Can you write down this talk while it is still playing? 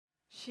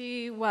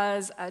She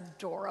was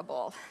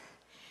adorable.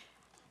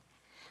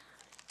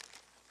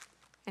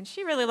 And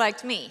she really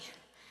liked me.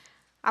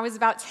 I was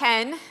about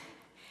 10,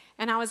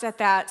 and I was at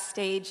that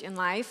stage in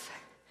life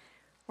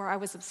where I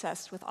was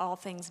obsessed with all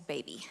things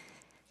baby.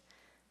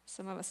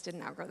 Some of us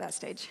didn't outgrow that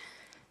stage.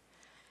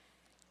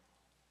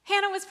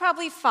 Hannah was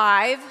probably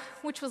 5,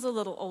 which was a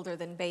little older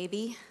than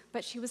baby,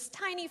 but she was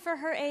tiny for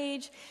her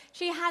age.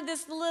 She had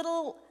this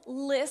little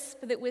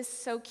lisp that was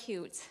so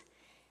cute.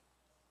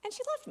 And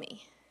she loved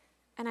me,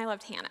 and I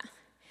loved Hannah.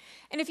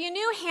 And if you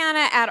knew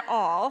Hannah at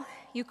all,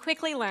 you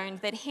quickly learned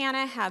that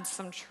Hannah had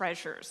some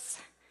treasures.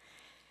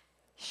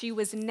 She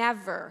was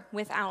never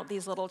without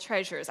these little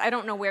treasures. I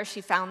don't know where she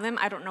found them.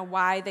 I don't know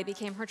why they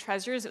became her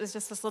treasures. It was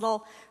just this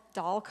little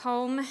doll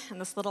comb and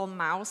this little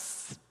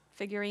mouse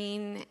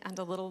figurine and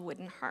a little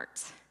wooden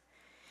heart.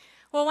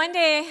 Well, one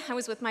day I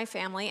was with my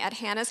family at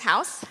Hannah's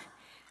house.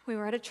 We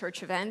were at a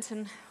church event,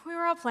 and we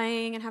were all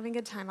playing and having a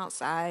good time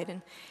outside.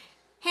 And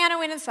Hannah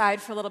went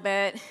inside for a little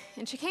bit,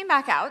 and she came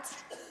back out,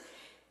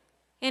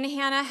 and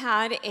Hannah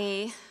had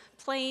a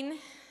plain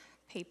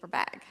paper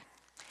bag.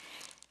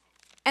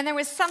 And there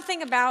was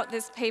something about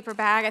this paper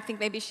bag. I think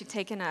maybe she'd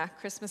taken a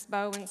Christmas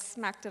bow and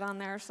smacked it on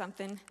there or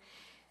something,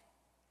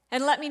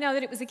 and let me know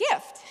that it was a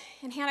gift.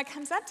 And Hannah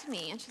comes up to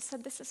me, and she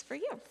said, "This is for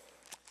you."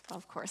 Well,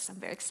 of course, I'm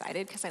very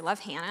excited because I love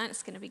Hannah, and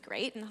it's going to be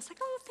great. And I was like,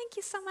 "Oh, thank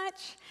you so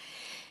much."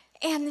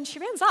 And then she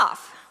runs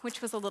off,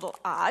 which was a little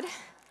odd.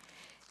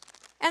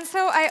 And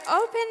so I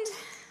opened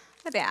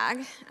the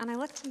bag, and I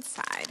looked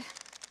inside.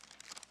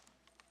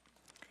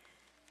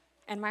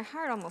 And my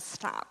heart almost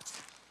stopped.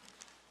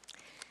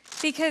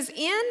 Because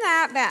in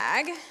that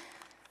bag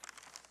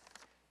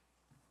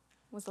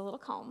was a little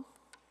comb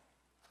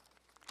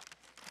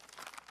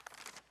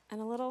and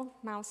a little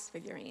mouse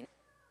figurine.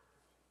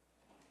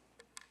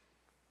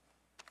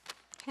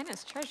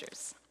 Hannah's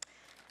treasures.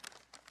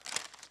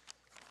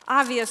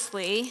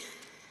 Obviously,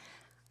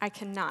 I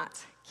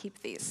cannot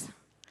keep these.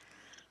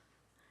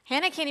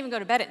 Hannah can't even go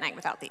to bed at night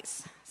without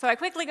these. So I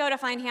quickly go to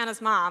find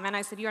Hannah's mom, and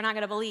I said, "You're not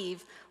going to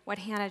believe what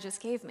Hannah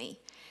just gave me."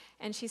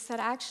 And she said,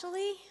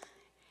 "Actually,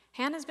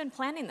 Hannah's been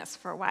planning this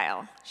for a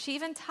while. She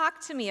even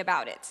talked to me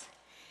about it.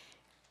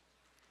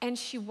 And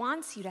she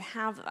wants you to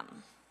have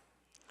them."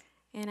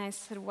 And I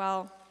said,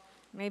 "Well,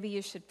 maybe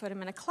you should put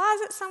them in a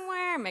closet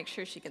somewhere, make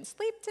sure she can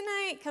sleep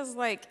tonight, because,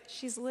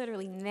 she's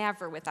literally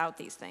never without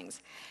these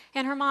things."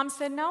 And her mom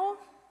said, "No,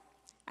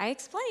 I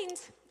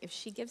explained. If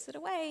she gives it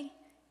away,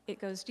 it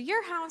goes to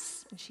your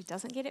house, and she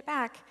doesn't get it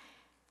back,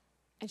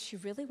 and she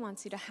really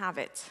wants you to have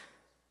it.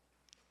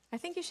 I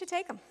think you should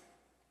take them."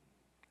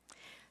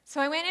 So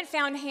I went and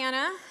found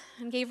Hannah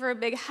and gave her a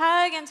big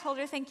hug and told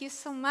her thank you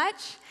so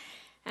much,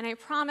 and I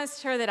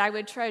promised her that I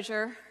would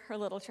treasure her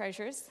little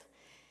treasures.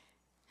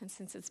 And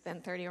since it's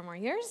been 30 or more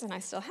years and I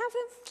still have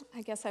them,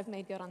 I guess I've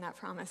made good on that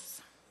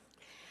promise.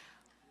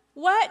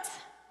 What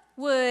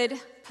would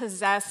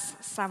possess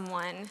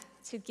someone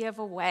to give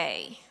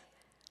away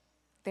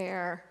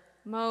their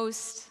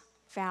most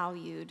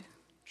valued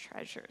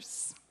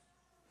treasures?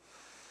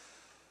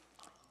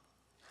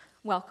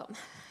 Welcome.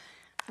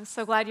 I'm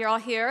so glad you're all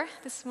here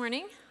this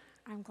morning.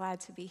 I'm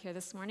glad to be here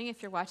this morning.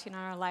 If you're watching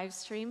on our live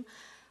stream,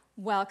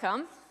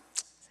 welcome.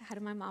 Say hi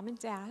to my mom and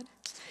dad.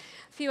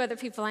 A few other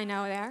people I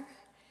know there.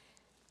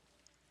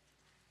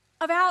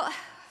 About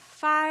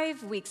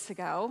 5 weeks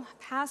ago,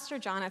 Pastor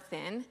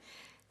Jonathan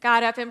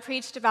got up and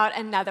preached about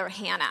another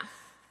Hannah.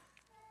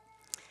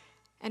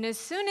 And as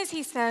soon as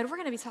he said, "We're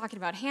going to be talking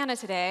about Hannah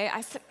today,"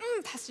 I said,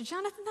 "Pastor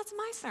Jonathan, that's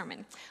my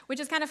sermon," which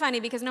is kind of funny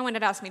because no one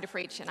had asked me to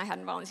preach and I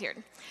hadn't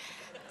volunteered.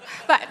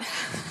 But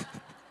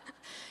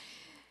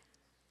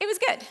it was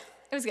good.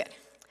 It was good.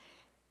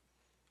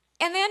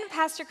 And then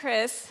Pastor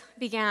Chris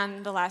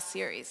began the last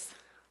series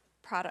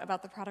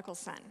about the prodigal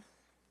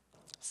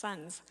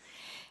sons.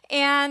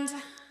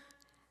 And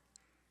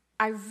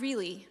I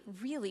really,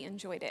 really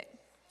enjoyed it.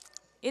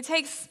 It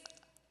takes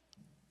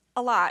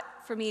a lot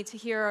for me to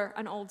hear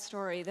an old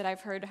story that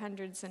I've heard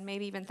hundreds and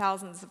maybe even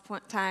thousands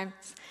of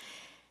times,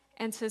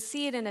 and to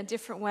see it in a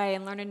different way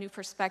and learn a new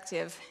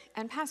perspective.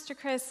 And Pastor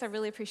Chris, I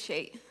really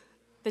appreciate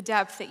the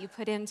depth that you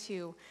put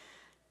into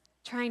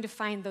trying to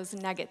find those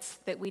nuggets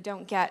that we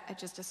don't get at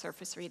just a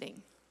surface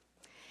reading.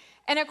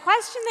 And a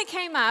question that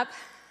came up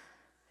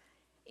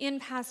in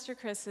Pastor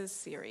Chris's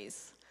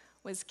series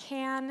was,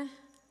 can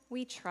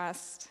we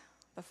trust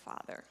the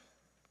Father?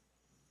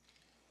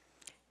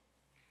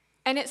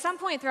 And at some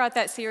point throughout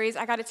that series,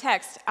 I got a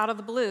text out of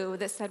the blue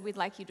that said, "We'd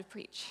like you to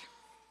preach."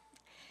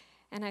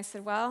 And I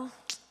said, "Well,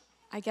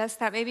 I guess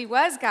that maybe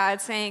was God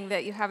saying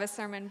that you have a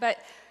sermon,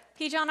 but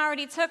P. John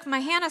already took my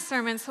Hannah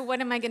sermon, so what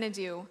am I going to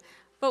do?"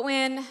 But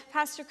when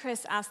Pastor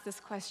Chris asked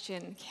this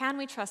question, can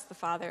we trust the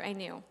Father, I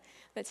knew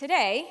that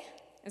today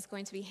is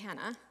going to be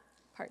Hannah,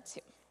 part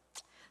 2.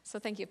 So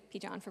thank you, P.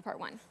 John, for part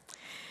 1.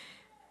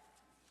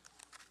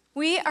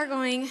 We are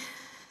going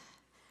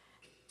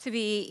to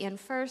be in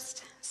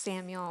 1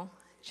 Samuel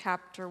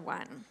chapter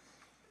 1.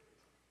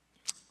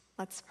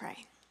 Let's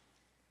pray.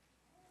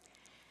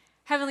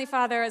 Heavenly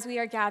Father, as we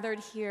are gathered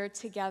here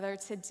together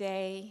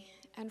today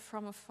and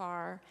from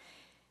afar,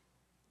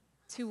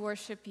 to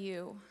worship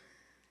you,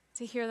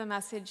 to hear the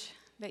message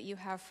that you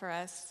have for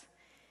us,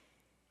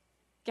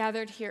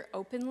 gathered here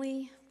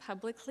openly,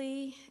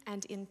 publicly,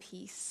 and in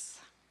peace.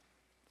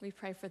 We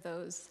pray for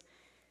those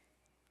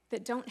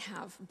that don't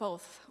have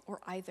both or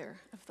either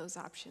of those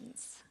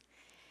options.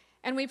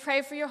 And we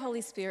pray for your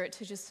Holy Spirit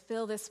to just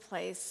fill this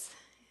place.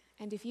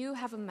 And if you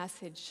have a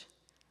message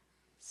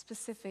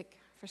specific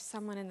for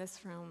someone in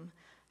this room,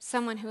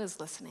 someone who is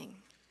listening,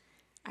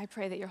 I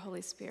pray that your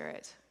Holy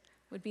Spirit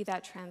would be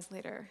that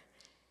translator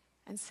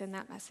and send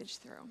that message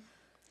through.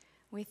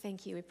 We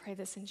thank you. We pray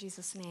this in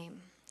Jesus'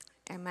 name.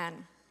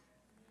 Amen.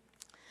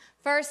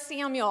 1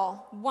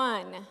 Samuel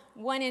 1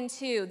 and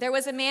 2. There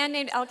was a man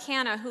named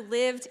Elkanah who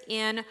lived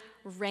in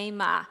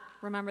Ramah.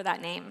 Remember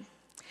that name.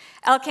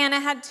 Elkanah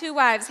had 2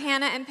 wives,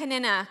 Hannah and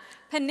Peninnah.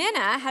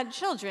 Peninnah had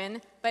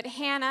children, but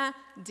Hannah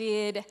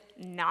did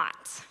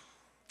not.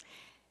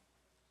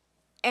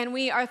 And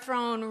we are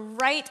thrown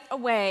right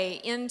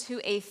away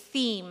into a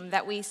theme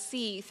that we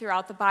see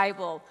throughout the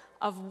Bible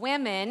of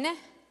women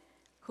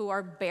who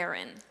are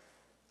barren.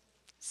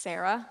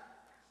 Sarah,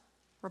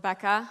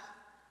 Rebecca,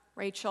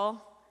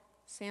 Rachel,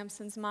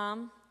 Samson's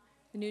mom.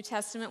 The New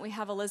Testament, we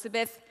have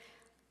Elizabeth.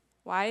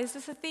 Why is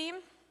this a theme?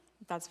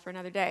 That's for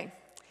another day.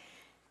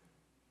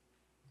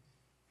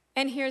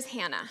 And here's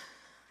Hannah,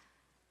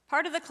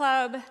 part of the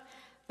club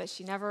that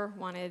she never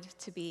wanted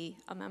to be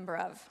a member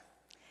of.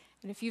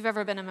 And if you've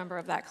ever been a member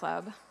of that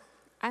club,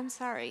 I'm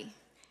sorry.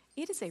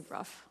 It is a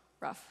rough,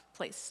 rough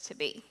place to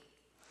be.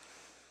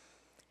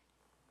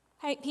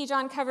 P.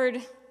 John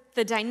covered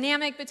the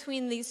dynamic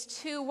between these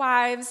 2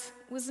 wives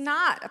was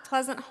not a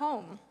pleasant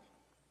home.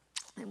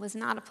 It was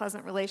not a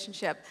pleasant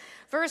relationship.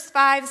 Verse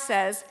 5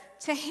 says,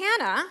 to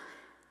Hannah,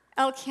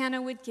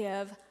 Elkanah would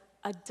give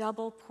a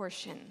double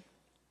portion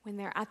when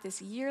they're at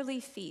this yearly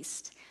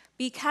feast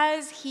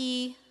because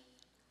he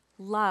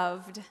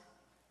loved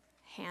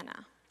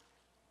Hannah.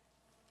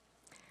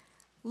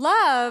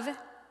 Love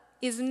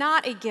is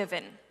not a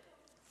given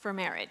for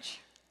marriage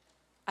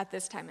at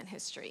this time in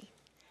history.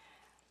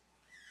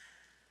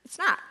 It's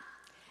not.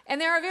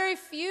 And there are very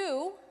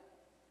few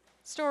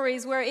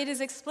stories where it is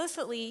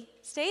explicitly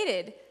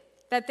stated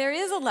that there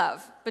is a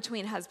love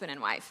between husband and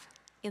wife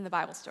in the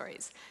Bible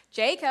stories.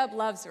 Jacob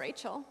loves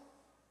Rachel.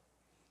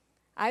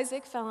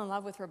 Isaac fell in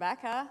love with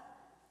Rebekah.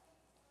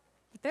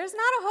 But there's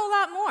not a whole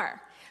lot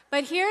more.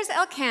 But here's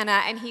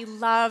Elkanah, and he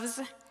loves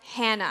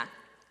Hannah.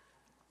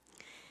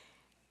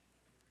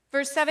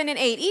 Verse 7 and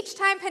 8, each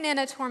time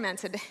Peninnah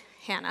tormented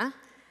Hannah,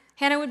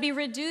 Hannah would be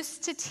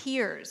reduced to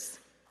tears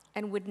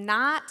and would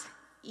not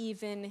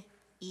even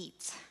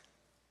eat.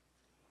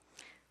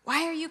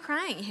 Why are you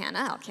crying,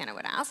 Hannah? Elkanah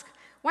would ask.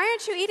 Why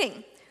aren't you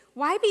eating?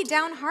 Why be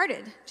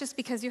downhearted just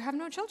because you have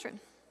no children?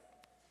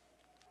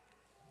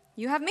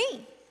 You have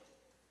me.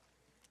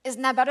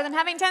 Isn't that better than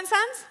having 10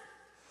 sons?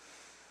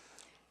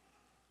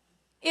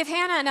 If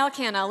Hannah and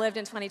Elkanah lived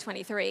in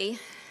 2023,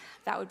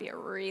 that would be a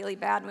really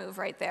bad move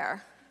right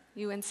there.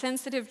 You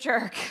insensitive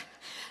jerk.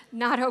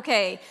 Not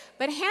okay.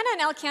 But Hannah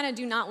and Elkanah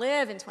do not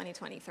live in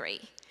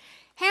 2023.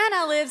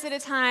 Hannah lives at a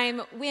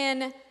time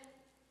when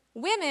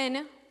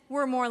women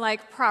were more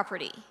like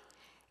property.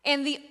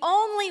 And the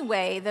only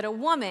way that a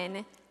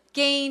woman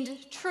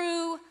gained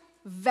true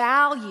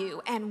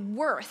value and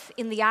worth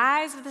in the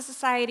eyes of the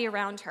society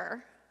around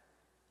her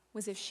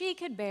was if she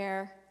could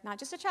bear not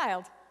just a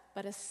child,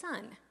 but a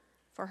son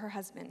for her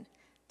husband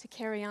to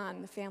carry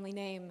on the family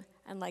name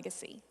and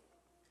legacy.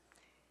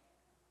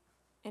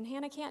 And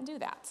Hannah can't do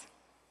that.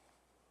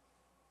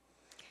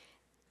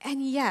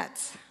 And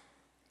yet,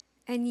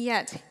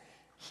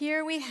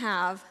 here we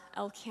have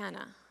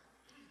Elkanah,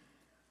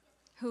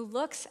 who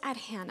looks at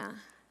Hannah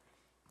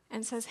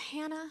and says,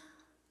 Hannah,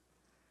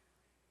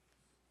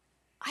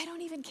 I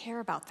don't even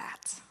care about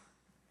that.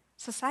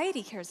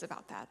 Society cares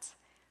about that.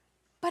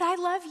 But I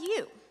love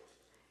you,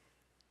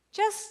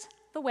 just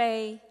the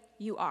way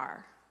you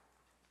are.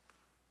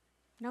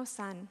 No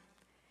son.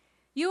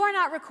 You are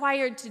not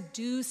required to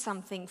do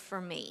something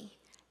for me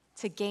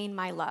to gain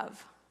my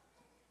love.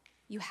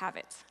 You have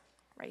it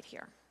right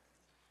here.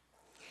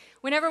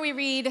 Whenever we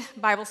read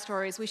Bible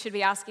stories, we should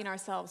be asking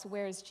ourselves,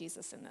 where is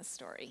Jesus in this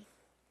story?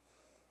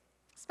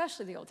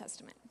 Especially the Old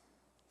Testament.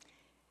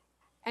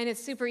 And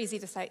it's super easy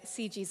to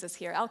see Jesus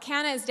here.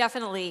 Elkanah is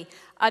definitely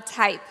a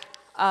type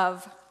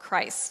of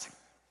Christ.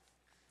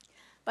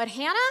 But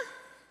Hannah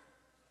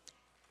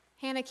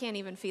can't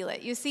even feel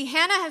it. You see,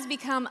 Hannah has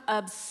become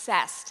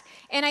obsessed.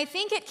 And I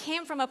think it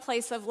came from a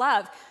place of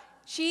love.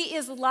 She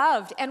is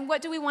loved. And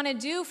what do we want to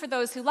do for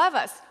those who love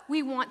us?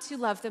 We want to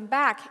love them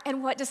back.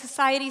 And what does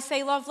society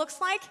say love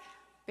looks like?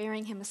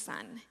 Bearing him a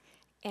son.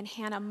 And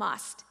Hannah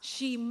must.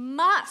 She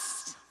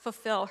must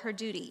fulfill her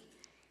duty.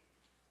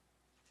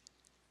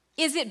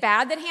 Is it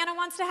bad that Hannah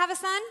wants to have a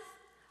son?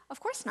 Of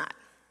course not.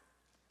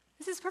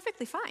 This is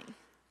perfectly fine.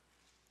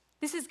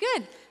 This is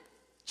good.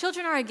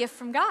 Children are a gift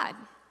from God.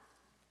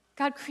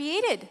 God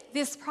created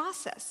this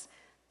process.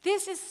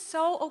 This is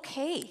so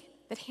okay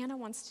that Hannah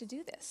wants to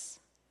do this.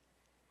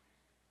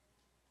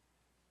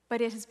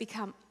 But it has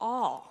become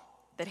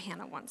all that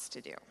Hannah wants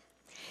to do.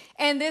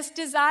 And this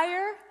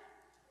desire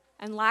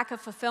and lack of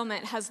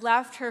fulfillment has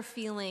left her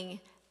feeling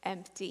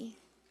empty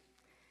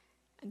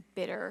and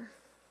bitter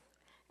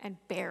and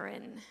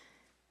barren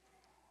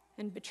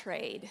and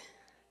betrayed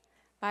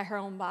by her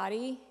own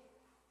body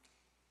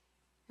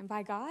and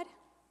by God.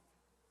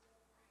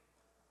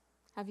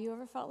 Have you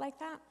ever felt like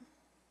that?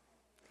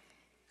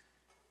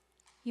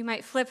 You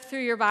might flip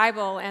through your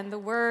Bible and the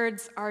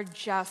words are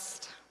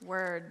just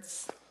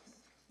words.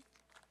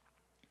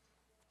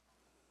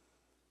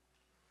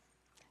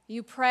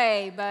 You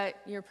pray, but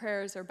your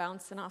prayers are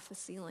bouncing off the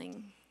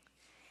ceiling.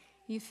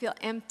 You feel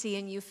empty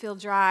and you feel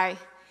dry.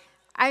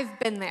 I've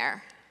been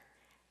there.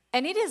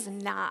 And it is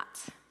not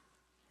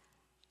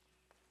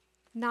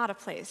a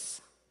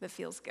place that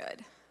feels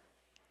good.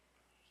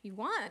 You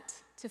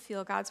want to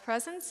feel God's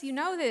presence. You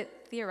know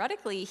that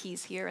theoretically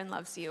He's here and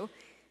loves you,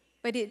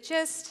 but it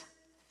just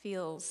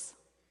feels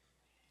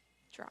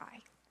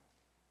dry.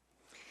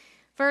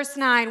 Verse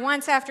 9,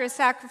 once after a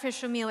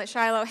sacrificial meal at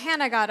Shiloh,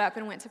 Hannah got up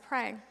and went to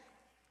pray.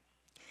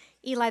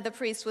 Eli the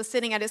priest was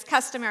sitting at his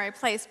customary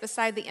place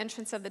beside the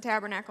entrance of the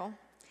tabernacle.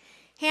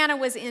 Hannah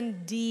was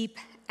in deep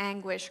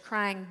anguish,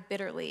 crying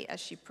bitterly as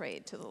she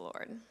prayed to the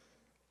Lord.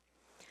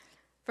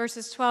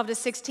 Verses 12 to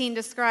 16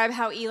 describe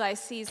how Eli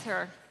sees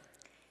her,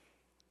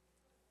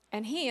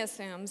 and he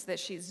assumes that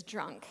she's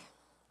drunk.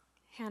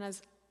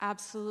 Hannah's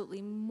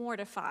absolutely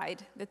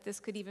mortified that this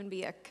could even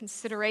be a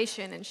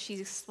consideration, and she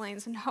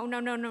explains,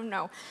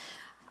 no.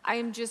 I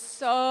am just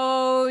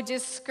so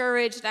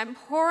discouraged. I'm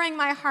pouring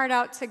my heart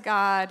out to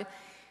God,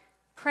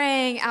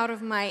 praying out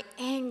of my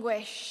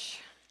anguish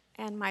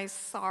and my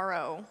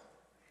sorrow.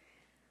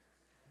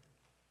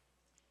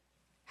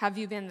 Have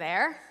you been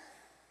there?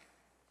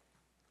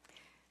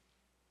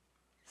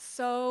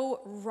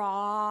 So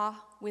raw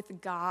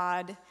with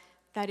God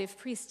that if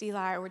Priest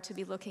Eli were to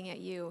be looking at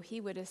you,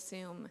 he would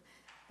assume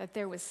that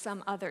there was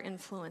some other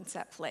influence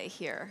at play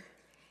here.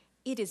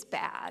 It is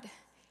bad.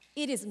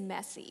 It is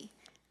messy.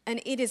 And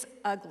it is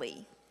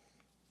ugly.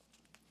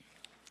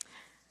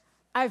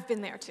 I've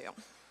been there too.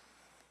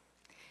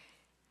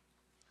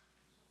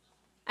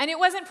 And it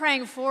wasn't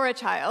praying for a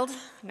child.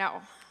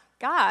 No.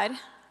 God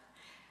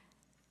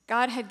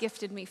had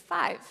gifted me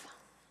 5.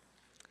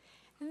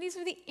 And these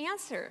were the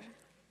answer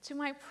to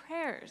my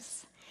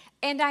prayers.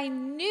 And I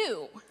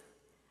knew,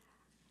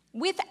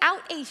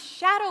 without a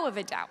shadow of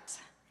a doubt,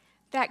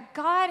 that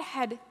God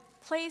had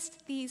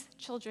placed these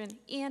children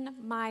in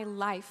my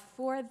life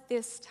for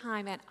this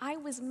time, and I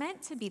was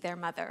meant to be their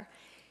mother,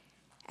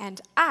 and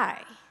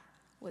I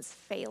was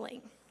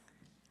failing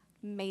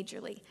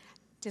majorly.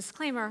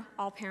 Disclaimer,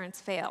 all parents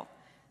fail.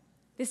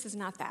 This is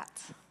not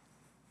that.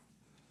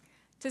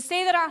 To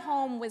say that our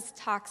home was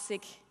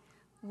toxic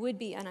would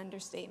be an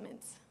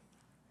understatement.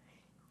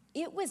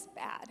 It was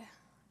bad.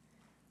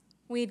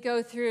 We'd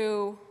go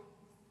through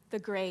the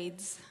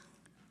grades.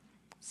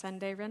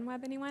 Sunday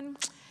RenWeb, anyone?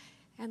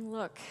 And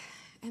look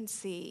and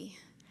see.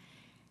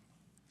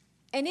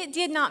 And it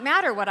did not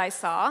matter what I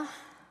saw.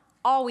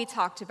 All we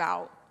talked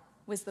about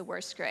was the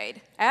worst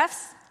grade.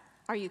 Fs?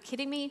 Are you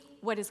kidding me?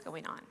 What is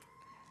going on?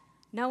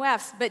 No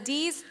Fs, but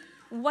Ds?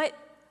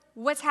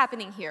 What's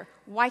happening here?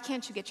 Why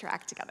can't you get your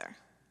act together?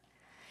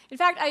 In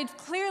fact, I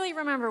clearly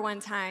remember one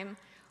time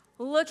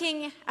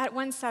looking at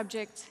one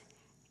subject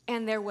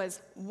and there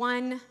was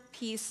one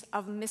piece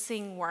of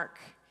missing work.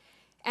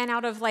 And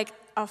out of like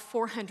a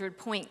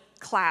 400-point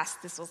class,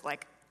 this was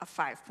like a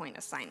 5-point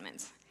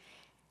assignment.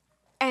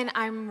 And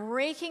I'm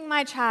raking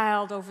my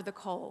child over the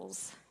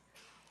coals.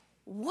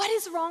 What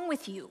is wrong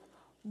with you?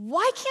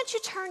 Why can't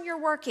you turn your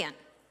work in?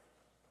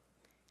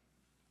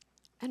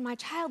 And my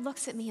child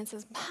looks at me and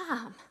says,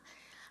 Mom,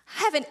 I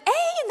have an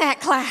A in that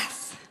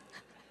class.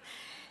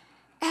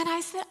 And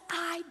I said,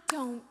 I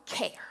don't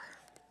care.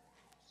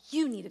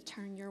 You need to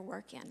turn your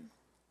work in.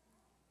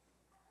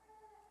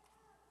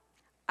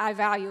 I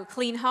value a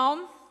clean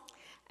home,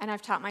 and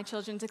I've taught my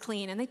children to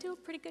clean, and they do a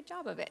pretty good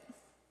job of it.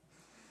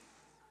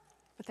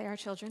 But they are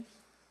children.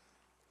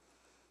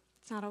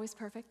 It's not always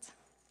perfect.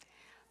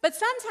 But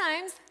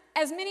sometimes,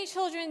 as many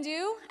children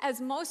do,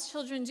 as most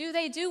children do,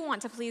 they do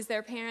want to please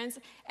their parents,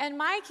 and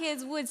my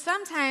kids would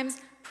sometimes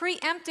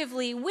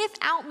preemptively,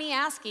 without me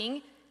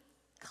asking,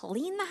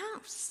 clean the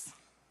house.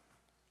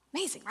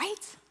 Amazing,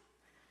 right?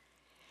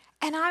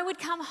 And I would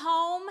come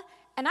home,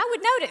 and I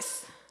would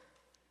notice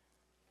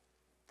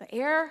the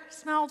air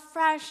smelled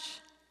fresh,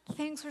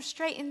 things were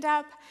straightened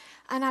up,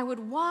 and I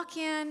would walk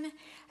in,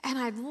 and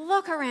I'd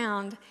look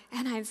around,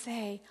 and I'd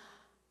say,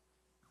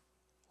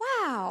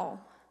 wow,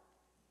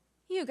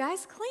 you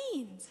guys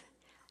cleaned.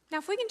 Now,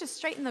 if we can just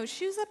straighten those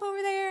shoes up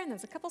over there, and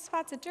there's a couple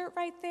spots of dirt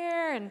right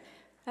there, and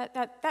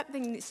that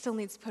thing still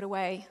needs put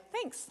away,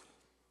 thanks.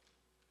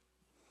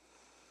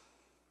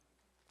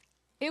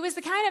 It was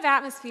the kind of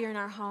atmosphere in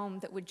our home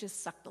that would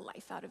just suck the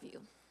life out of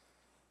you.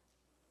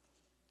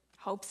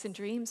 Hopes and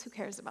dreams, who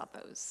cares about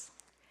those?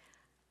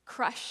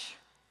 Crush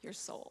your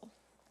soul.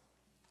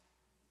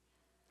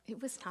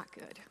 It was not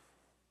good.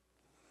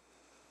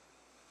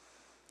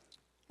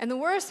 And the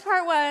worst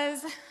part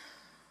was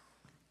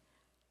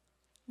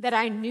that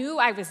I knew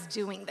I was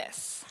doing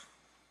this.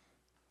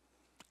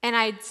 and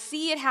I'd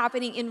see it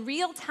happening in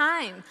real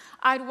time.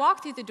 I'd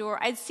walk through the door,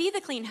 I'd see the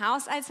clean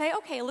house, I'd say,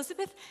 okay,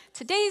 Elizabeth,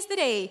 today's the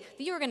day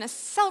that you are going to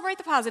celebrate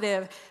the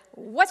positive.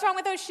 What's wrong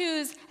with those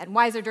shoes, and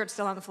why is there dirt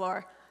still on the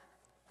floor?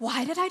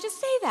 Why did I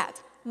just say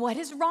that? What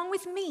is wrong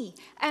with me?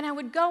 And I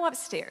would go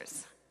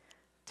upstairs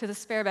to the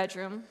spare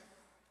bedroom,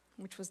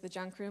 which was the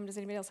junk room. Does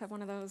anybody else have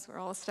one of those where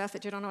all the stuff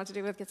that you don't know what to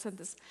do with gets in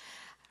this?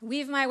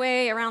 Weave my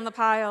way around the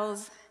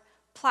piles,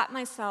 plop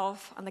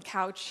myself on the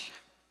couch,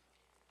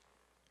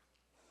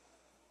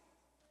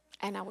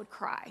 and I would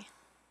cry.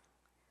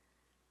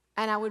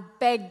 And I would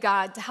beg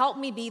God to help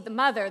me be the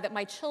mother that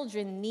my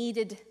children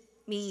needed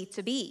me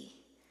to be,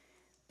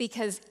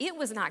 because it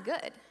was not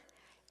good,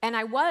 and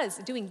I was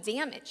doing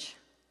damage.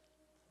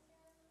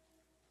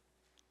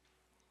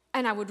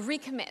 And I would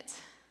recommit,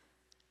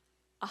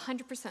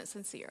 100%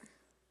 sincere.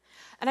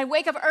 And I'd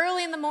wake up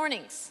early in the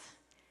mornings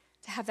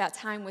to have that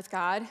time with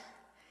God.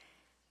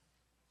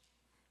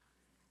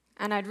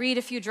 And I'd read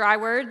a few dry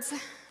words.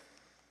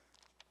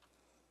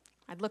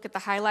 I'd look at the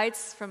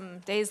highlights from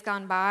days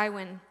gone by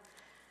when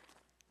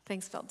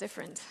things felt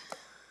different.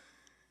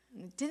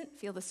 And it didn't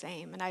feel the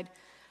same. And I'd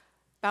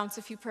bounce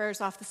a few prayers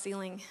off the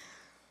ceiling.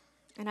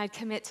 And I'd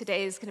commit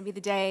today is going to be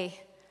the day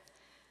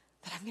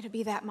that I'm going to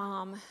be that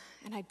mom.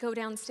 And I'd go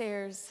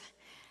downstairs,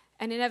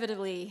 and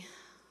inevitably,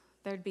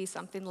 there'd be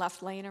something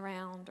left laying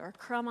around or a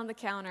crumb on the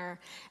counter.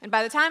 And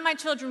by the time my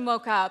children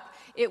woke up,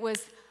 it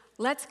was,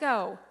 let's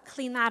go,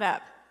 clean that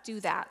up,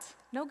 do that.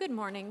 No good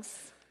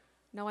mornings,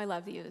 no I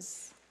love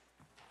yous.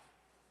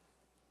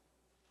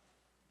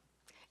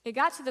 It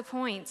got to the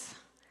point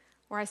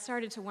where I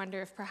started to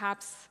wonder if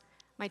perhaps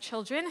my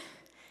children,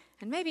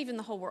 and maybe even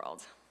the whole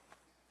world,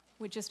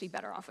 would just be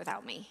better off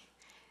without me.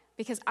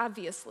 Because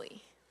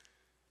obviously,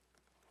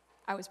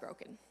 I was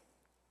broken.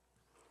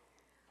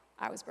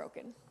 I was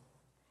broken.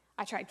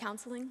 I tried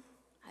counseling.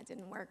 That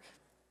didn't work.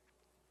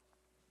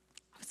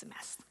 I was a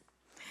mess.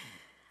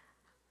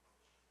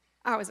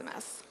 I was a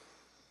mess.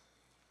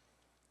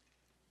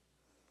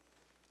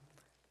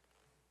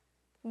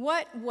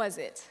 What was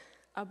it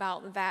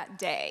about that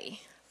day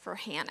for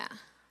Hannah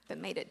that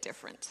made it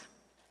different?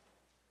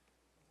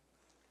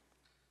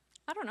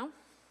 I don't know.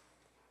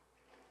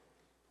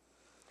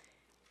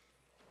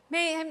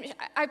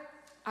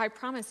 I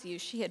promise you,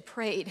 she had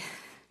prayed.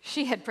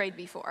 She had prayed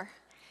before.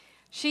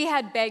 She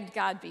had begged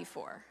God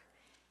before.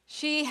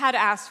 She had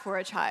asked for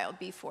a child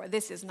before.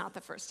 This is not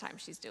the first time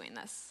she's doing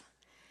this.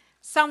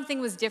 Something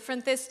was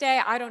different this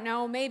day. I don't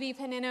know. Maybe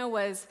Peninnah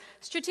was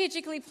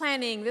strategically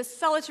planning this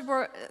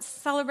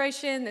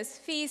celebration, this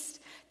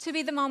feast, to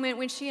be the moment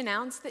when she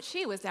announced that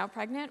she was now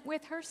pregnant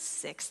with her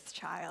 6th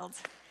child.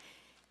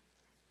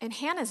 And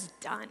Hannah's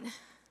done.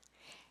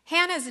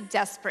 Hannah's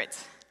desperate.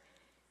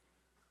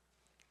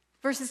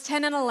 Verses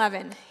 10 and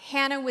 11,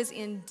 Hannah was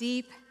in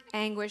deep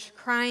anguish,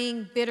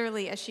 crying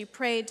bitterly as she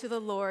prayed to the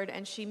Lord,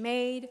 and she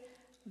made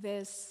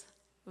this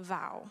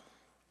vow.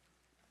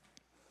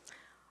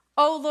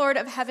 O Lord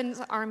of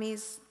heaven's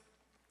armies,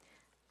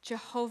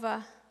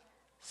 Jehovah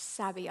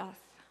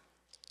Sabaoth.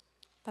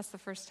 That's the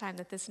first time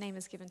that this name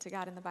is given to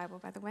God in the Bible,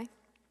 by the way.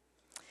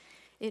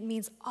 It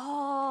means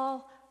all-powerful,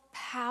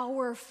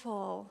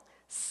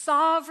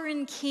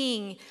 sovereign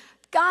king,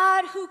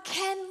 God who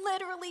can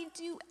literally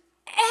do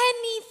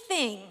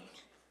anything.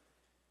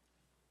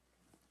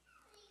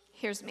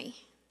 Here's me.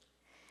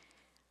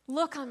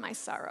 Look on my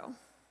sorrow.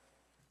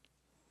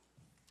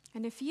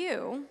 And if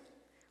you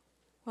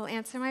will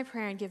answer my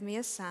prayer and give me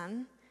a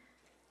son,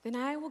 then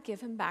I will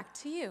give him back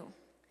to you,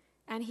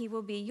 and he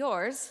will be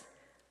yours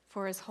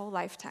for his whole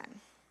lifetime.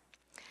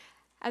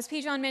 As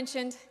P. John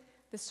mentioned,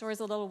 this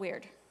story's a little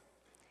weird.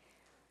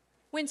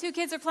 When two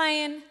kids are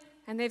playing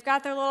and they've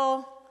got their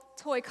little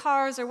toy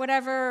cars or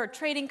whatever, or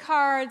trading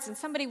cards, and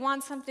somebody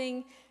wants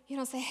something, you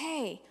don't say,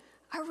 hey,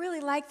 I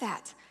really like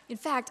that. In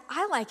fact,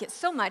 I like it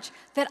so much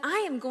that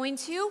I am going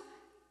to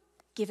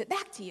give it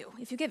back to you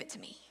if you give it to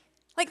me.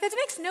 Like, that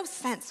makes no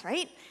sense,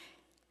 right?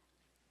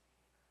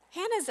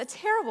 Hannah's a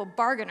terrible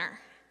bargainer.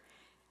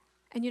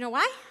 And you know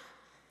why?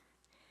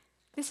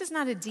 This is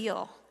not a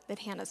deal that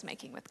Hannah's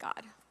making with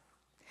God.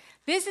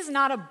 This is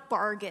not a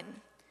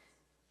bargain.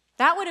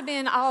 That would have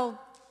been, I'll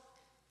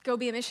go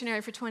be a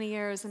missionary for 20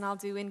 years and I'll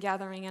do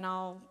in-gathering and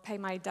I'll pay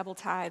my double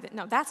tithe.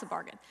 No, that's a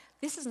bargain.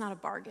 This is not a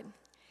bargain.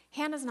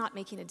 Hannah's not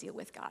making a deal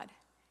with God.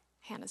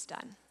 Hannah's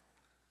done.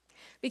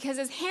 Because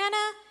as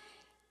Hannah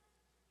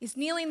is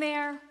kneeling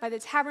there by the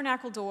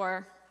tabernacle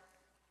door,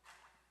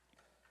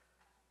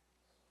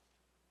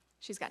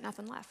 she's got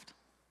nothing left.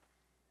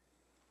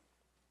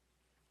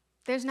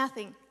 There's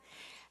nothing.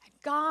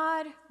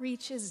 God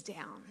reaches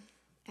down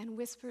and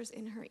whispers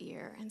in her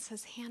ear and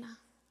says, Hannah,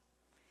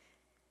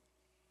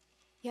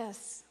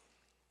 yes,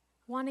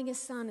 wanting a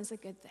son is a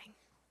good thing,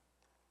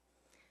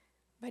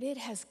 but it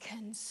has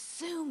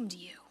consumed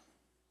you,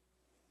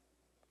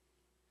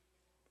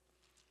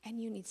 and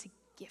you need to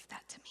give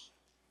that to me.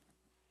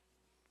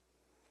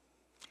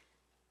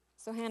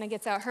 So Hannah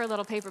gets out her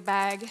little paper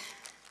bag,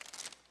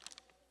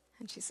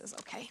 and she says,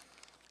 okay,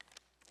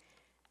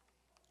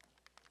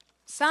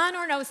 son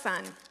or no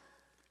son,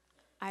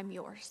 I'm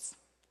yours.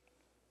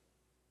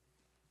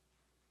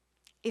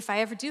 if I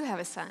ever do have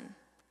a son,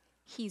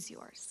 he's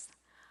yours.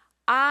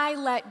 I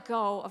let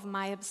go of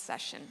my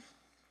obsession.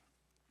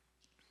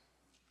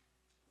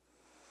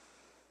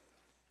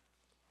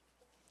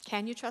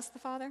 Can you trust the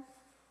Father?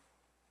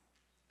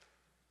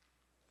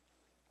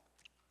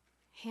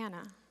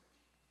 Hannah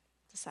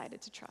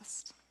decided to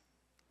trust.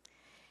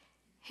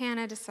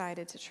 Hannah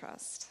decided to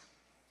trust.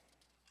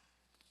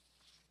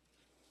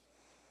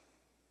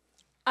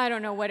 I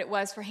don't know what it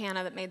was for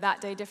Hannah that made that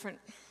day different,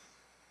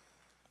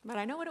 but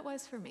I know what it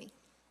was for me.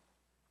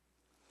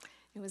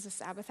 It was a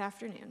Sabbath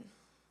afternoon.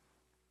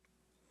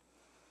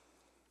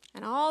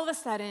 And all of a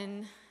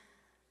sudden,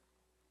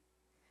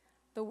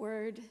 the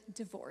word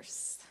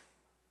divorce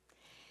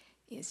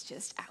is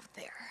just out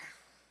there.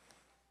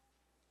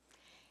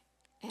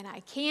 And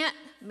I can't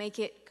make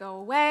it go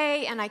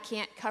away, and I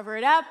can't cover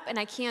it up, and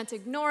I can't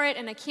ignore it,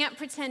 and I can't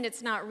pretend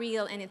it's not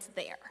real, and it's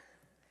there.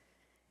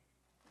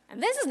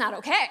 And this is not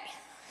okay.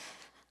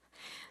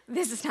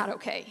 This is not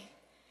okay.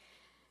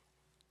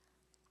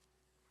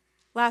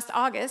 Last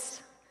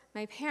August,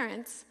 my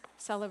parents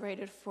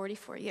celebrated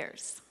 44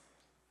 years.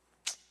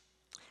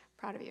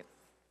 Proud of you.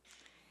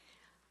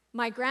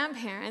 My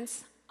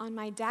grandparents, on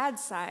my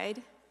dad's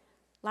side,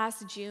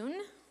 last June,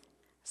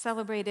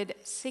 celebrated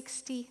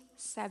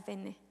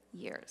 67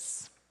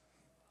 years.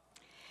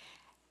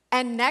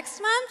 And next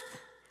month,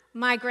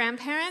 my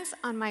grandparents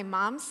on my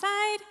mom's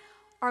side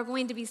are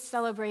going to be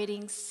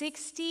celebrating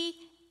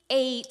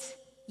 68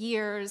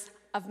 years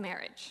of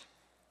marriage.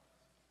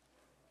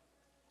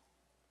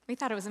 We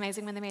thought it was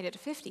amazing when they made it to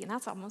 50, and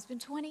that's almost been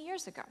 20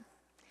 years ago.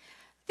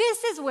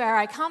 This is where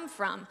I come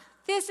from.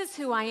 This is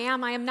who I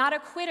am. I am not a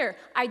quitter.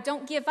 I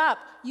don't give up.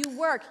 You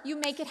work. You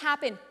make it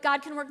happen.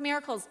 God can work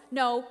miracles.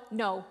 No,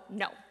 no,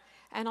 no.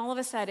 And all of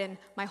a sudden,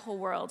 my whole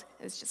world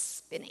is just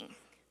spinning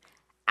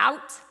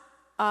out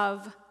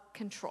of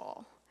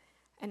control.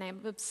 And I'm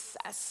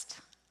obsessed.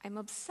 I'm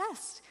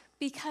obsessed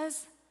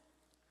because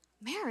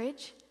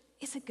marriage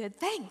is a good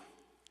thing.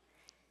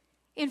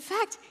 In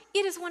fact,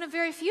 it is one of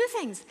very few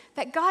things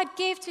that God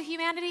gave to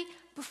humanity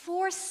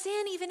before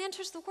sin even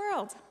enters the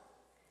world.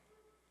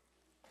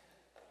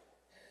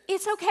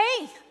 It's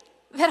okay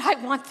that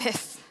I want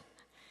this.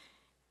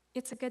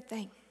 It's a good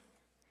thing.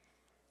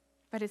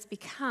 But it's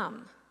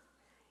become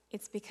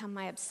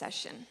my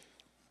obsession.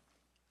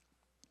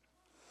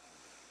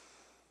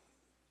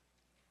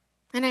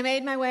 And I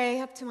made my way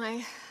up to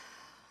my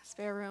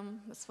spare room.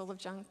 It was full of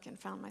junk, and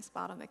found my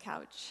spot on the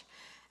couch.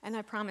 And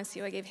I promise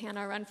you, I gave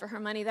Hannah a run for her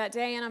money that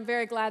day, and I'm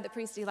very glad that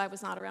Priest Eli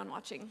was not around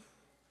watching.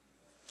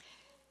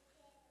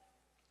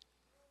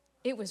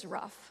 It was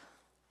rough.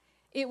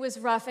 It was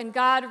rough, and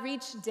God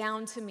reached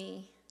down to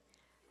me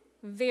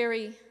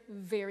very,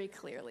 very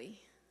clearly.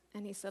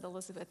 And he said,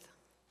 Elizabeth,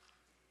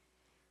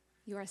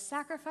 you are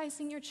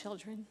sacrificing your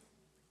children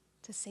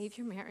to save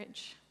your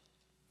marriage,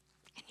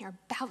 and you're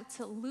about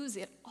to lose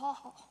it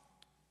all.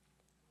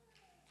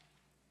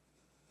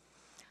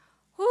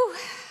 Whew,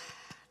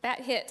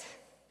 that hit.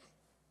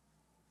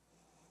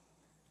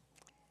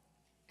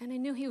 And I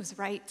knew he was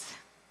right.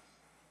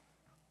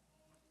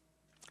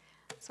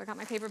 So I got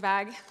my paper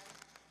bag,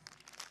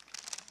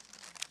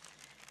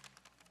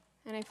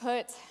 and I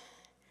put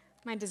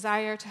my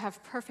desire to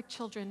have perfect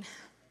children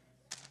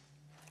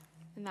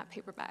in that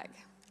paper bag.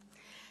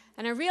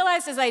 And I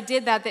realized as I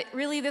did that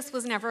really this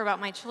was never about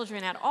my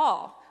children at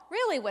all.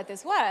 Really what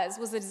this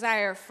was a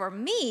desire for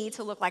me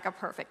to look like a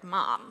perfect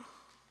mom.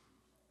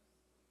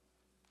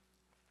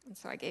 And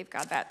so I gave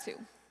God that too.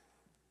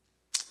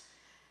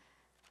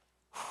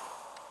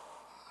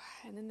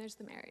 And then there's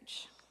the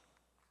marriage.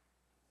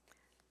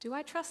 Do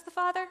I trust the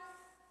Father?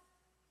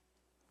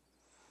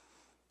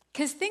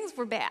 Because things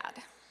were bad.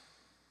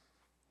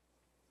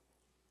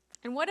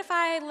 And what if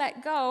I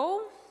let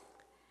go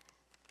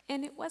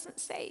and it wasn't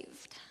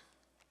saved?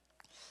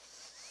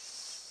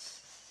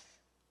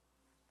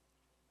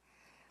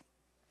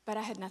 But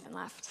I had nothing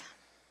left.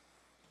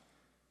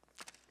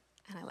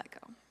 And I let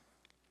go.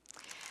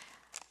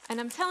 And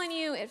I'm telling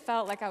you, it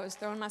felt like I was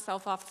throwing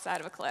myself off the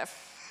side of a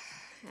cliff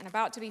and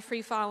about to be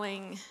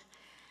free-falling.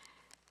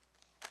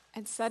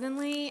 And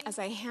suddenly, as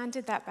I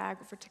handed that bag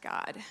over to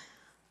God,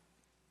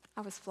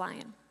 I was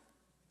flying.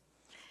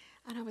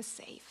 And I was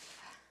safe.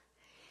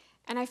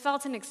 And I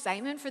felt an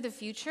excitement for the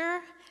future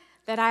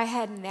that I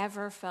had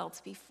never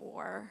felt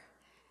before.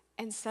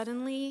 And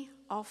suddenly,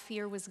 all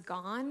fear was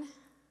gone.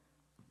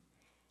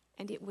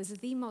 And it was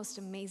the most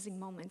amazing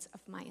moment of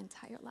my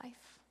entire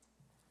life.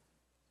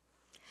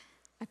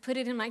 I put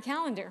it in my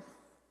calendar.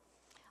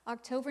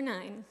 October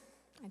 9.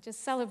 I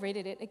just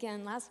celebrated it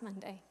again last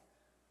Monday.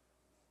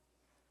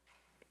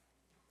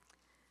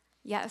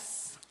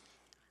 Yes,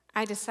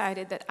 I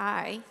decided that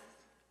I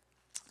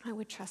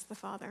would trust the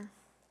Father.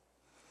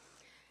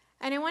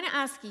 And I want to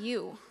ask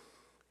you,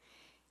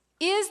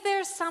 is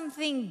there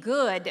something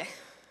good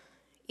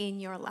in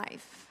your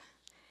life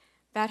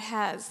that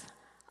has,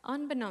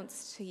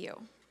 unbeknownst to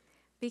you,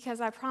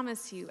 because I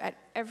promise you at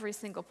every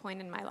single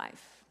point in my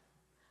life,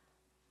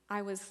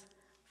 I was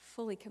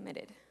fully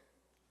committed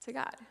to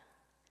God,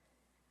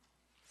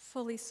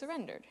 fully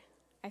surrendered,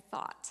 I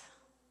thought.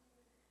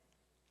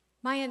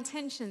 My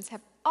intentions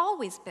have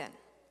always been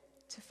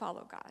to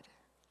follow God.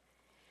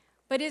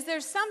 But is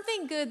there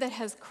something good that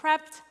has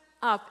crept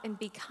up and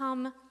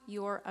become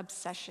your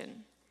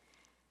obsession?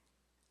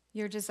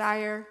 Your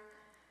desire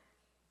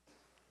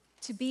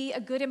to be a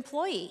good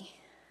employee,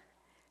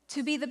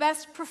 to be the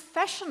best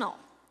professional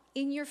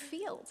in your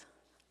field.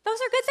 Those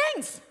are good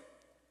things.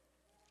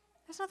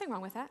 There's nothing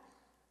wrong with that.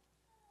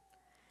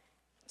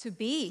 To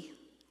be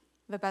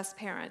the best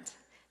parent,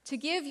 to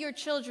give your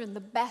children the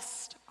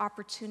best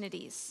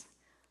opportunities,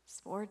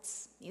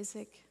 sports,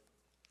 music,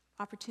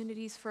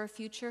 opportunities for a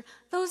future,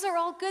 those are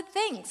all good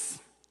things.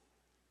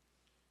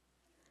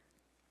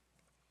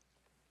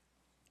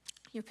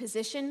 Your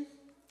position,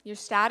 your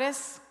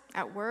status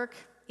at work,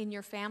 in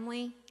your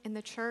family, in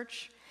the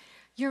church,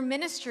 your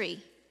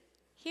ministry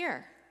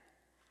here.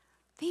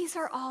 These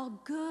are all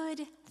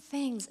good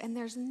things, and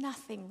there's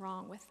nothing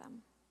wrong with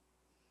them.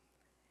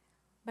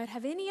 But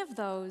have any of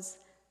those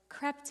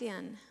crept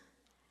in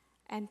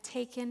and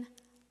taken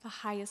the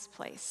highest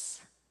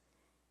place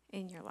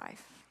in your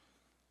life?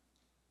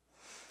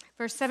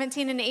 Verse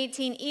 17 and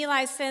 18,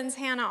 Eli sends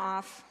Hannah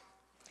off,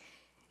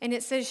 and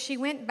it says she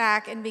went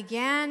back and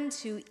began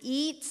to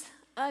eat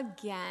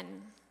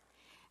again,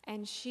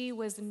 and she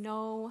was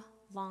no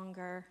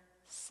longer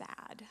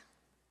sad.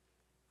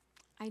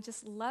 I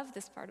just love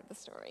this part of the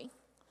story.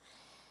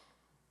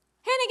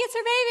 Hannah gets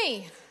her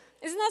baby.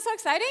 Isn't that so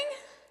exciting?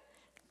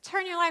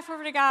 Turn your life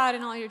over to God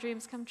and all your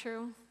dreams come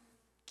true.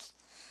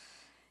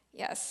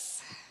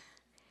 Yes.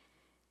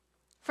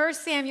 1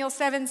 Samuel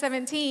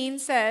 7:17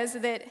 says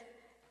that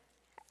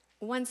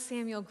once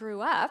Samuel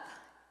grew up,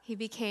 he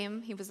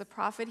was a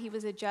prophet, he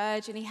was a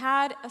judge, and he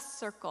had a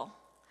circle.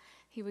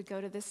 He would go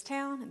to this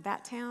town, and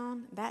that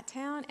town, that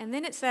town, and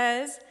then it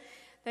says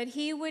that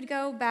he would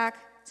go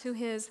back to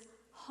his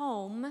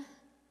home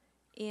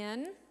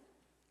in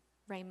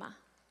Ramah.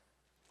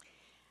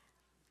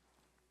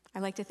 I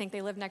like to think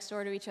they lived next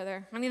door to each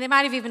other. I mean, they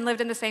might have even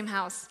lived in the same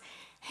house.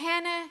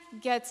 Hannah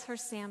gets her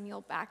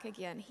Samuel back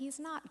again. He's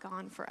not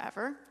gone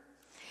forever.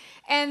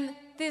 And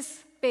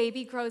this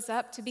baby grows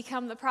up to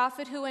become the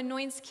prophet who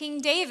anoints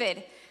King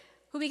David,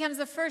 who becomes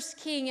the first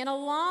king in a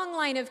long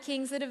line of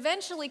kings that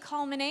eventually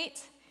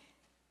culminate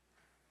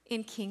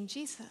in King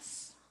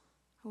Jesus,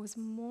 who was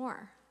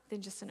more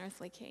than just an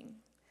earthly king,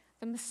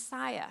 the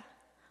Messiah,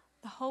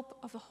 the hope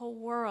of the whole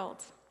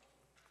world.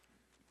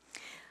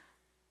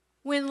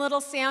 When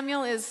little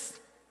Samuel is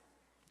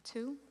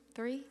 2,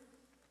 3,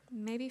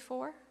 maybe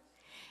 4,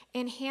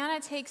 and Hannah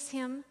takes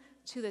him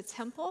to the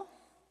temple,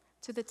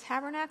 to the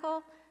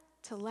tabernacle,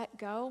 to let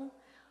go,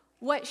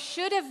 what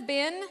should have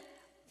been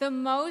the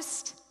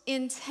most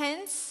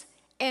intense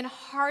and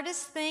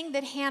hardest thing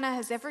that Hannah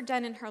has ever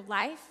done in her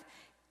life,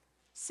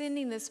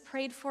 sending this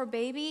prayed-for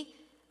baby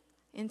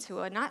into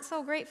a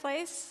not-so-great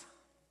place,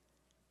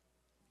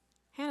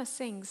 Hannah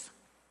sings.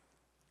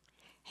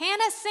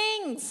 Hannah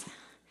sings.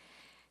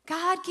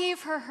 God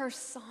gave her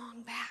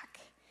song back.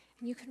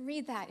 And you can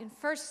read that in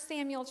 1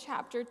 Samuel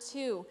chapter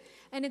 2.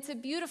 And it's a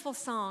beautiful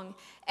song.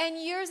 And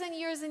years and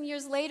years and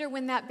years later,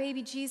 when that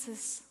baby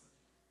Jesus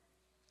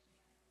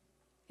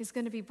is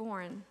going to be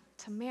born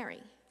to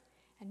Mary,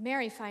 and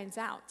Mary finds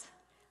out,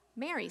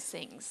 Mary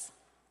sings.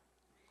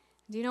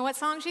 Do you know what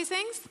song she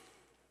sings?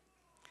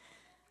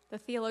 The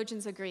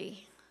theologians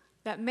agree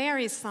that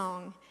Mary's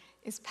song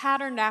is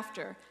patterned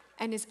after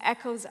and is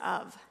echoes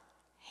of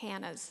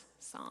Hannah's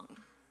song.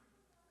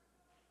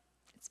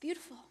 It's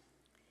beautiful.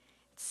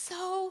 It's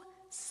so,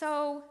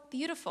 so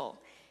beautiful.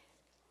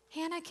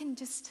 Hannah can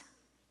just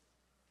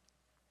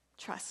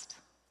trust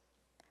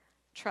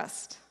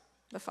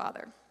the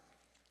Father.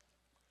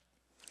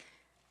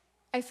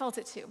 I felt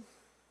it too.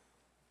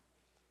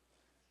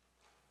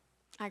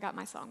 I got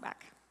my song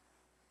back.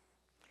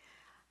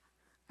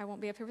 I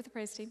won't be up here with the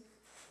praise team.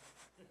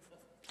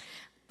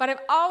 But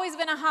I've always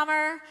been a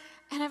hummer,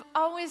 and I've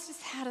always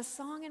just had a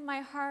song in my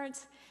heart,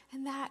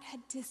 and that had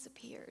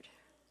disappeared.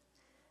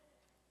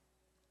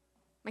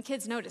 My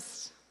kids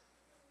noticed.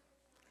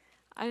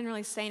 I didn't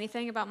really say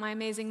anything about my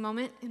amazing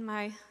moment in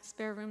my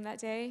spare room that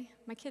day.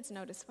 My kids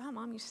noticed, wow,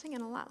 Mom, you're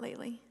singing a lot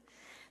lately.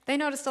 They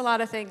noticed a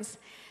lot of things.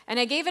 And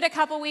I gave it a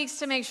couple weeks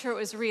to make sure it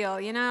was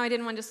real. You know, I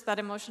didn't want just that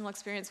emotional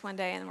experience one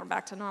day and we're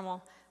back to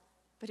normal.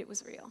 But it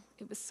was real.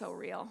 It was so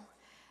real.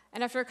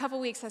 And after a couple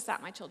weeks, I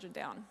sat my children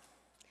down.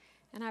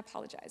 And I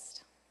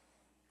apologized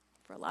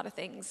for a lot of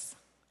things.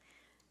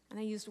 And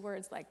I used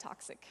words like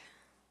toxic,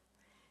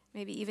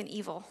 maybe even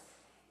evil.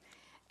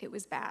 It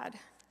was bad.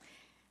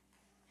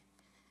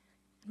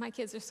 My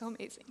kids are so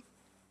amazing.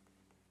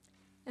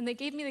 And they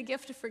gave me the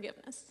gift of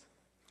forgiveness.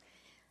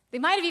 They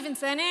might have even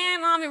said,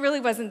 Mom, it really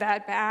wasn't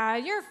that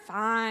bad. You're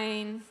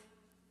fine.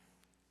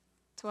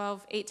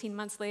 12, 18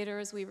 months later,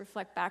 as we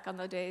reflect back on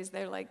the days,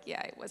 they're like,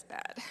 yeah, it was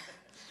bad.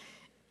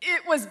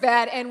 It was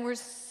bad, and we're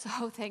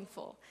so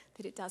thankful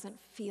that it doesn't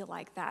feel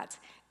like that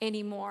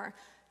anymore.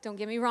 Don't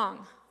get me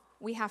wrong.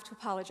 We have to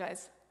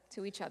apologize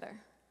to each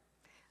other.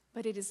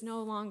 But it is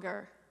no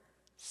longer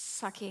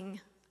sucking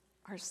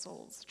our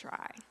souls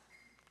dry.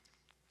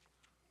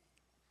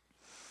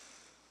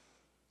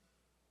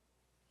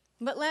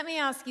 But let me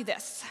ask you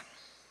this.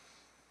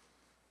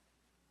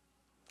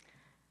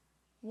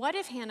 What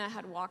if Hannah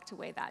had walked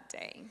away that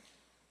day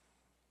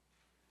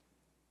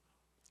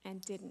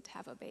and didn't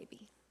have a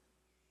baby?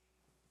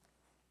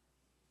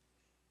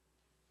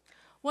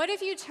 What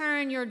if you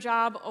turn your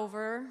job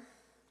over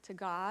to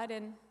God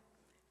and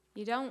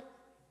you don't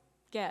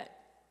get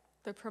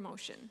the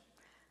promotion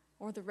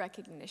or the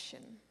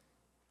recognition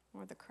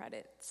or the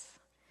credits?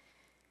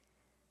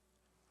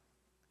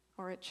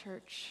 Or at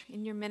church,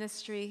 in your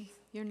ministry,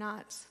 you're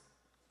not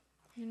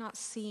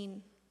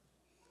seen.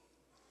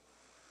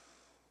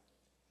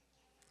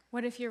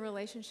 What if your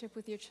relationship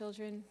with your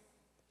children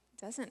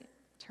doesn't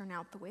turn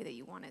out the way that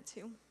you want it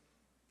to?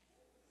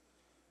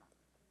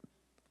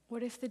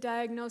 What if the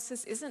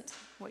diagnosis isn't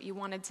what you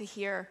wanted to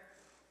hear?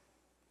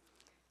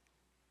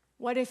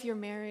 What if your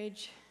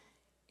marriage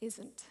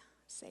isn't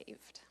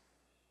saved?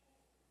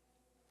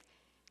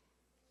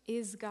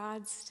 Is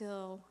God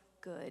still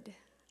good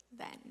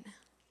then?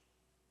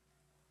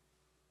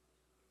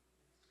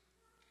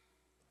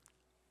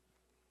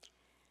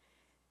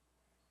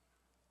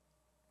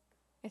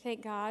 I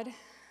thank God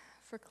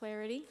for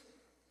clarity,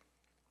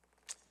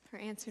 for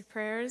answered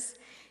prayers.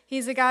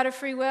 He's a God of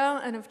free will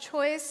and of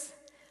choice,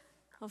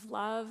 of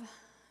love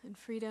and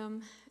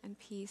freedom and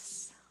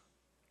peace.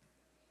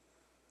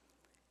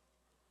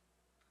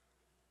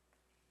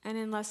 And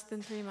in less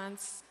than 3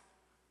 months,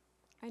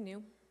 I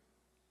knew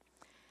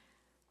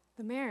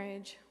the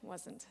marriage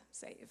wasn't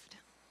saved,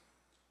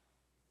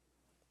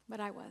 but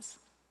I was.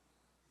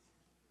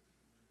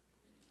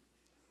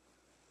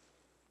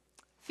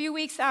 A few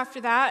weeks after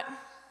that,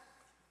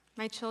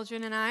 my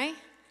children and I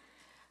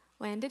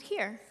landed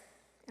here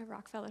at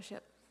Rock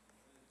Fellowship.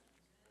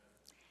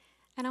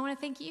 And I want to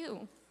thank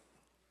you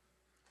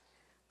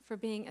for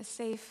being a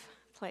safe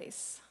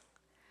place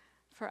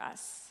for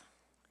us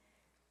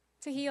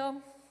to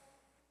heal,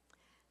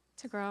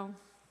 to grow,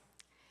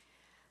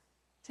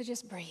 to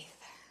just breathe,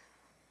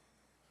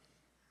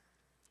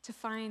 to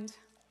find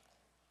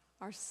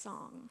our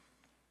song.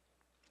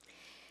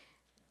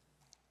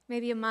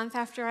 Maybe a month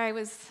after I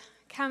was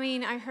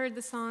coming, I heard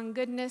the song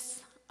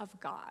Goodness of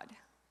God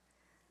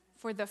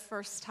for the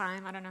first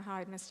time. I don't know how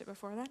I'd missed it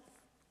before that.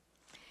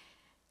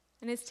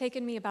 And it's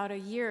taken me about a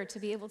year to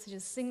be able to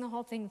just sing the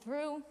whole thing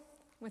through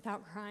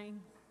without crying.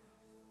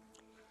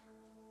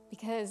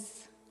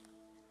 Because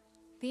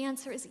the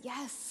answer is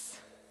yes.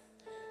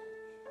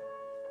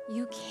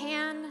 You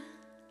can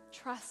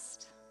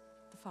trust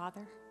the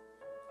Father.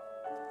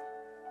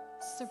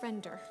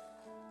 Surrender.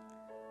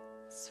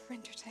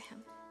 Surrender to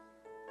Him.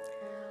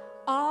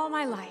 All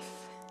my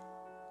life,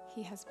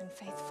 He has been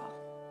faithful.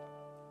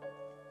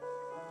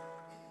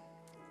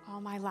 All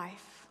my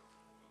life,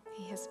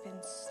 He has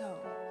been so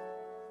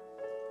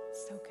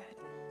good.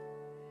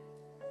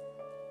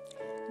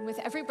 And with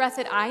every breath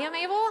that I am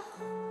able,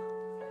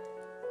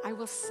 I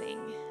will sing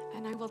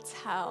and I will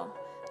tell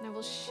and I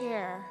will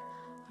share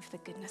of the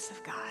goodness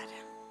of God.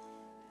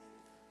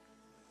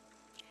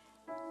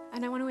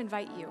 And I want to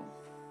invite you,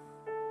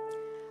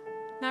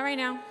 not right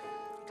now,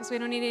 because we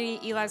don't need any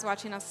Eli's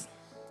watching us,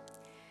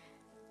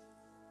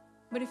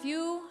 but if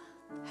you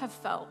have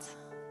felt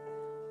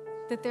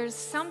that there's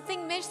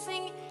something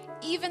missing,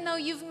 even though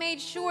you've made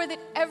sure that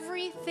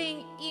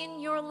everything in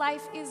your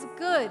life is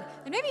good,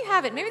 and maybe you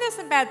haven't, maybe there's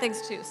some bad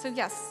things too, so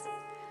yes.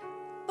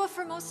 But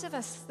for most of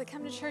us that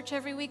come to church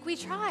every week, we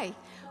try.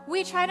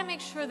 We try to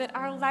make sure that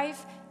our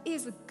life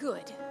is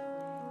good,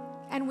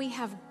 and we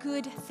have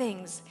good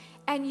things,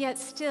 and yet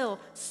still,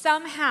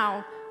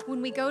 somehow,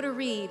 when we go to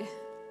read,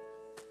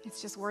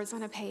 it's just words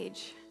on a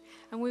page.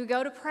 And when we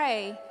go to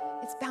pray,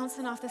 it's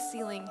bouncing off the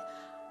ceiling.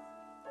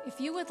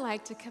 If you would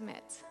like to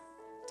commit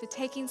to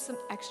taking some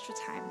extra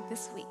time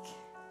this week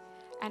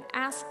and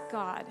ask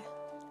God,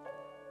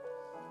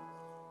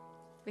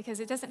 because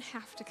it doesn't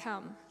have to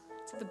come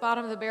to the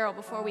bottom of the barrel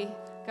before we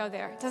go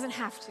there. It doesn't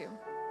have to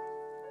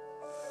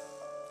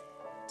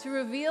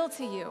reveal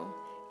to you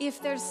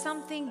if there's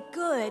something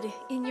good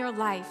in your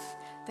life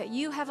that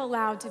you have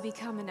allowed to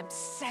become an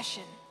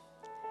obsession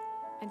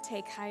and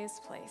take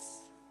highest place,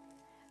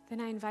 then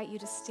I invite you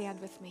to stand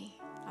with me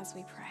as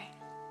we pray.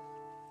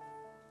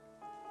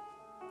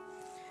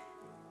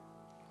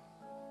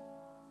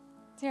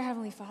 Dear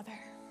Heavenly Father,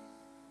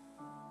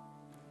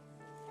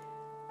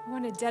 I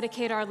want to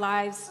dedicate our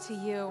lives to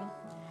you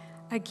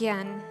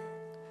again,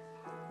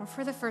 or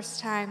for the first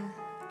time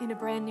in a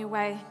brand new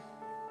way.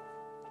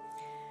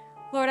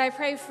 Lord, I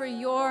pray for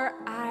your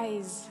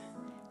eyes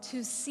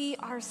to see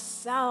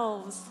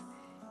ourselves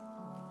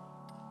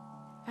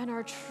and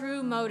our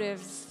true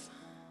motives.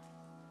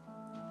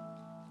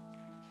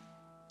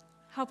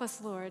 Help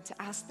us, Lord,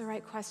 to ask the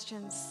right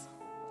questions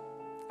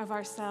of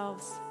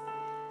ourselves.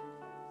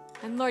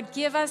 And Lord,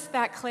 give us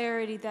that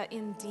clarity that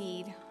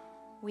indeed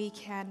we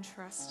can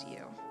trust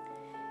you.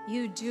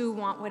 You do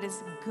want what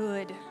is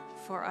good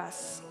for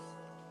us.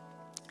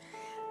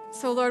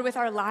 So Lord, with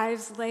our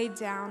lives laid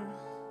down,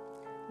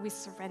 we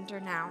surrender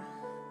now.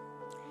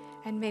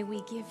 And may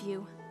we give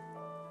you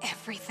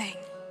everything.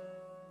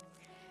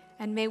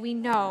 And may we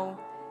know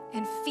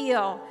and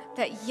feel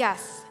that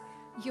yes,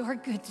 Your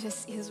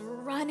goodness is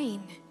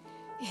running.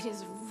 It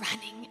is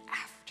running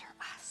after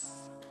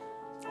us.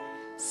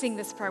 Sing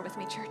this prayer with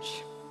me,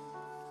 church.